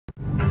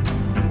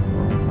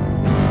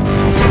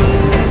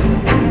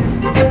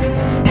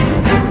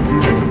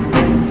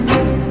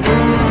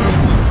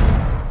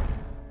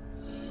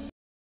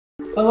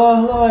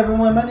Hello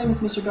everyone, my name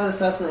is Mr. God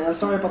Assassin, and I'm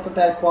sorry about the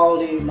bad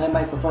quality. My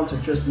microphones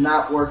are just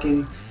not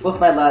working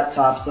with my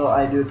laptop, so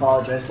I do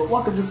apologize. But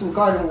welcome to some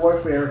Garden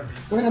Warfare.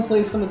 We're going to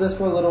play some of this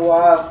for a little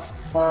while.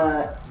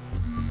 I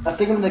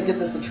think I'm going to give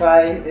this a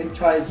try and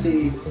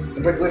see,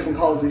 break away from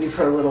Call of Duty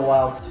for a little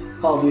while.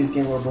 Call of Duty's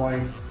getting a little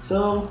boring.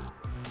 So,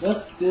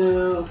 let's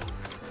do...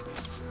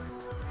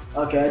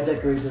 Okay, I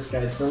decorated this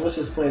guy, so let's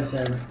just play as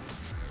him.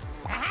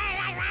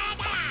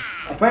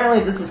 Apparently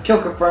this is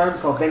kill confirmed,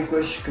 called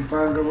Vanquish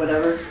confirmed or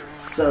whatever.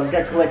 So we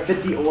gotta collect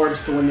 50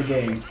 orbs to win the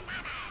game.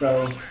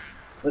 So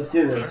let's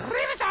do this.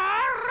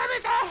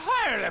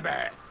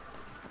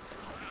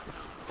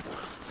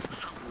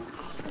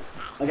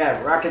 I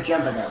got rocket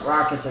jump, I got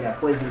rockets, I got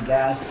poison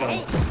gas, so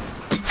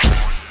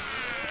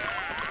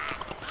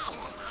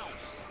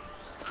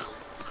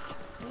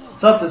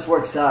let's hope this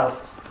works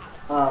out.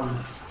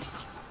 Been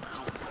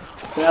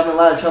having a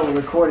lot of trouble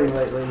recording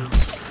lately.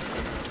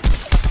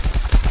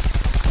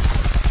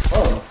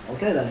 Oh,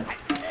 okay then.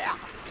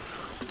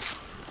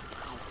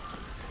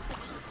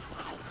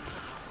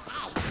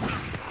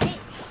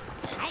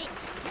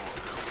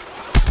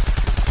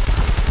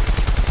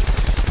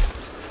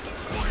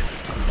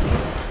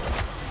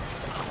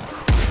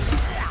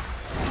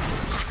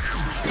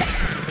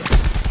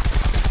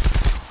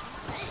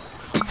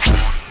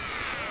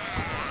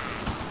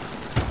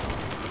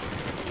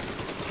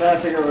 Trying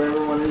to figure out where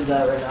everyone is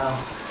at right now.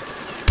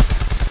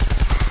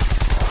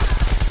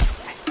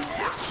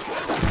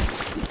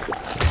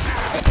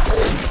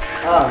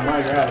 Oh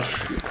my gosh.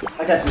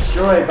 I got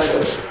destroyed by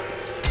this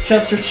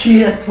Chester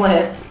Cheetah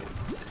plant.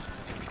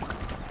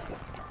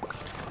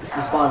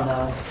 Respawn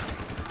now.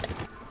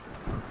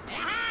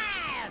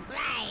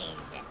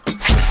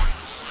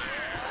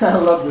 I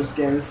love this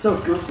game, it's so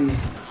goofy.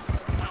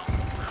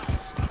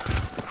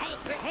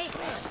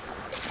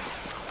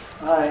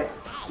 Alright.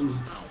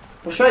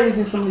 We'll try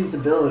using some of these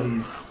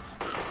abilities.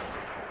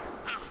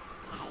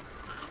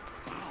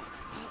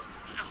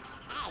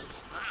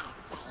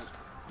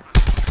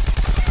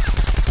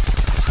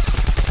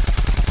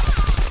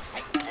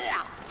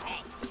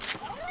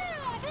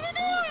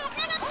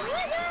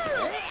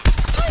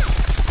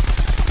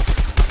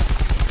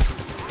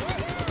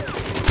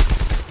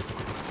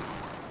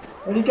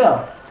 Where'd he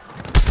go?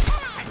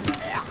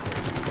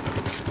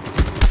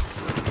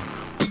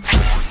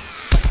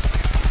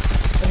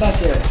 Come back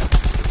here.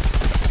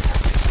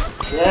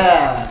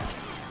 Yeah.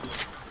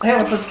 Hey,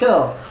 my first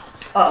kill.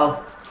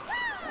 Uh-oh.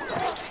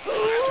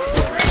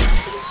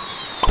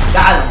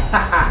 Got him.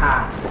 Ha ha ha.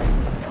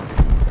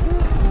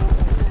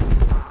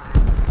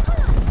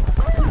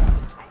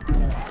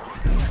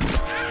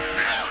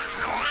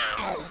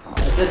 I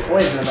just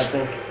poisoned him, I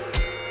think.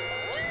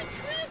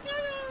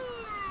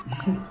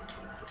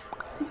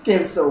 This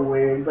game's so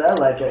weird, but I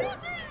like it.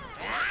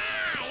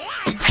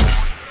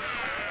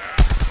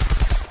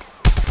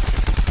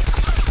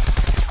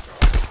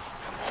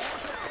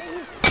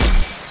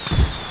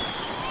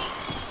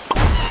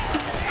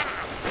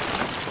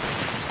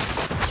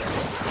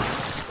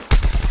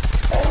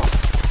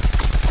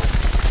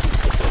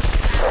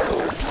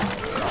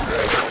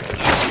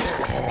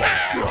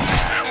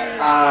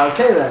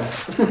 Okay then.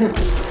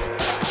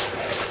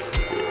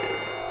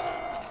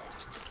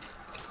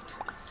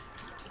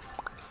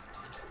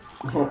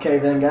 Okay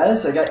then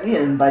guys, I got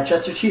eaten by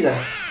Chester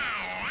Cheetah.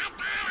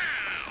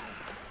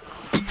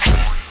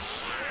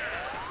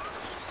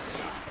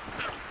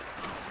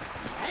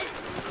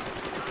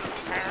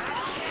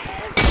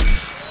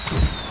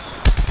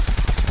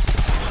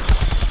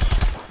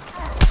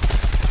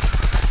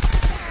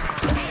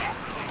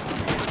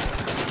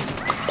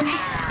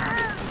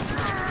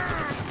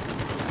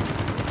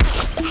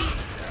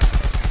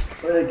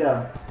 Where'd it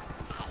go?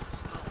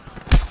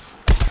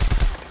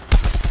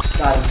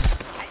 Got him.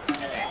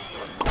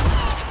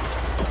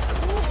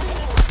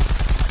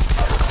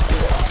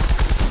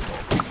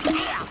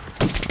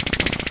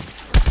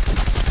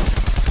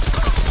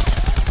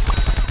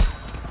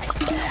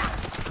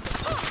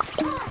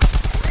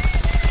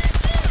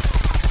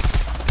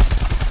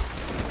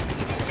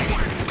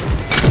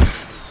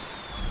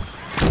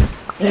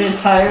 An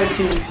entire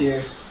team's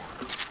here.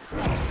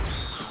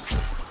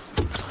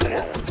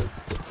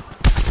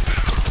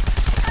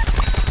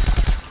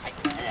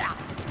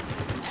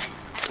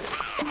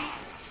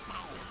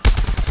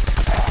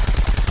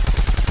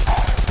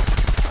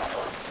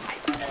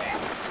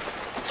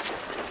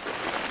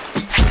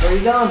 Where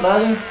you going,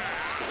 buddy?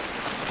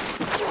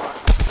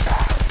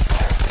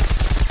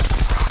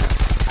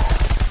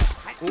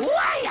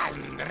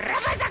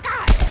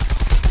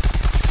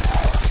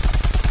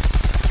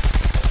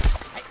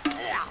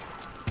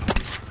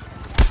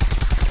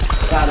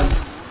 Got him.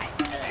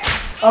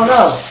 Oh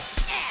no!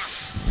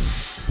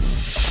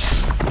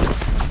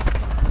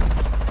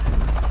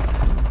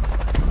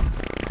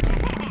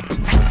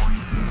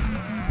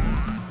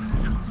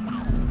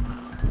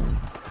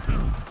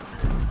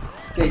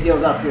 Get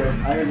healed up here.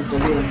 I heard this is a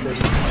healing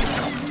station.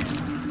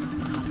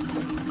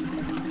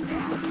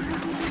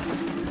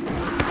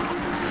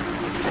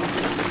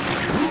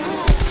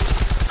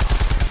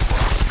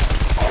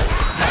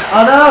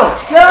 Oh no!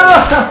 No!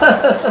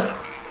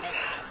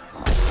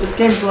 This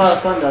game's a lot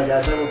of fun though,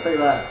 guys, I will say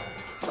that.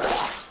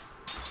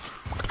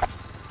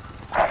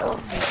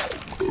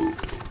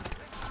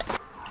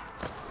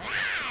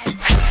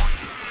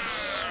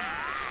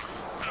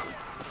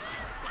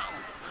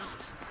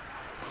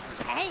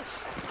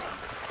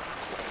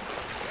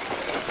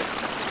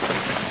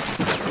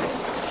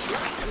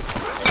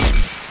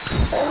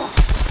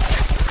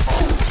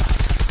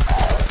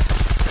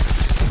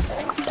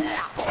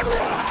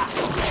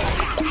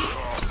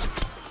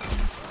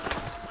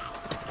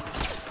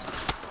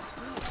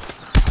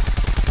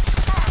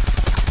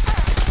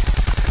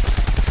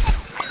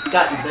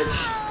 Got you, bitch.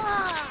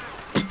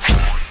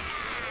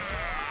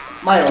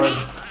 My lord.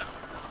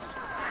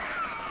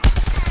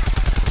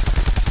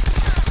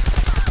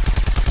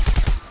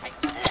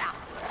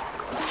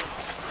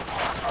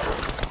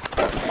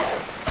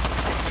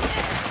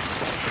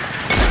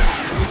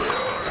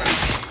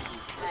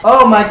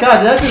 Oh my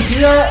god, did I just do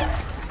that?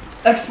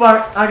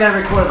 X-Mark, I gotta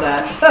record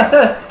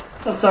that.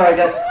 I'm sorry,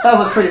 guys. That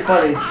was pretty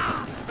funny.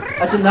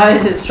 I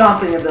denied his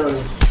chomping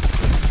ability.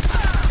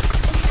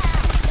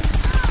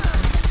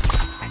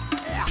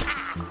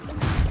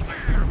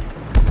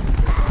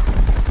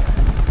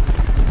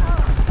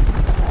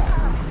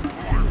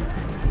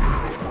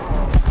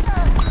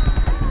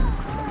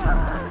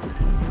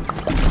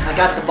 I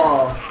got the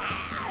ball.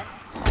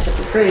 Got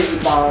the crazy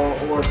ball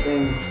or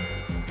thing.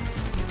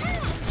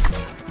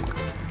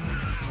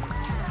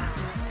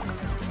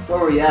 Where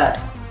were we at?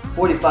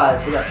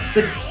 45. We got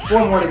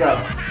 4 more to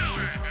go.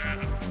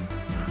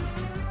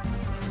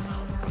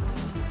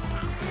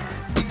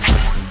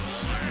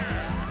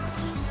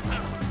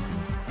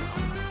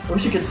 I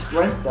wish you could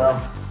sprint though.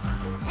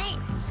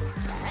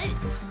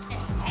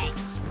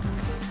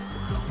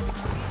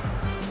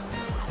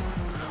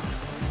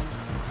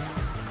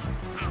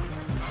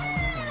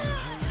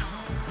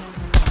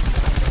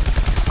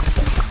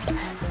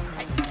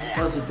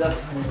 That was a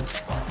definitely.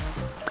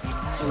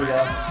 There we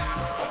go.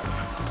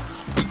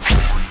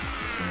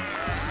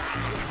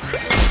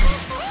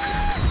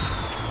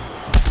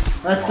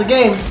 That's the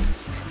game.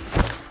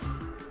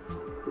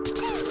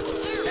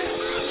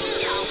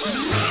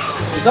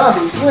 The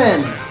zombies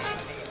win.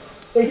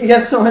 Thank you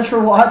guys so much for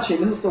watching.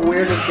 This is the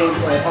weirdest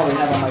gameplay I probably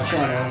have on my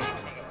channel.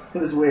 It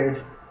was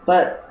weird.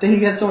 But thank you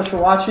guys so much for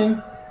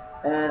watching.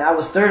 And I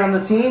was 3rd on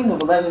the team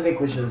with 11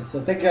 vanquishes.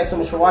 So thank you guys so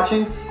much for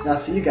watching. And I'll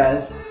see you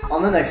guys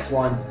on the next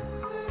one.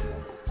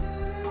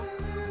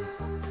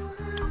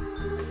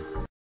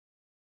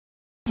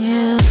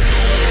 Yeah.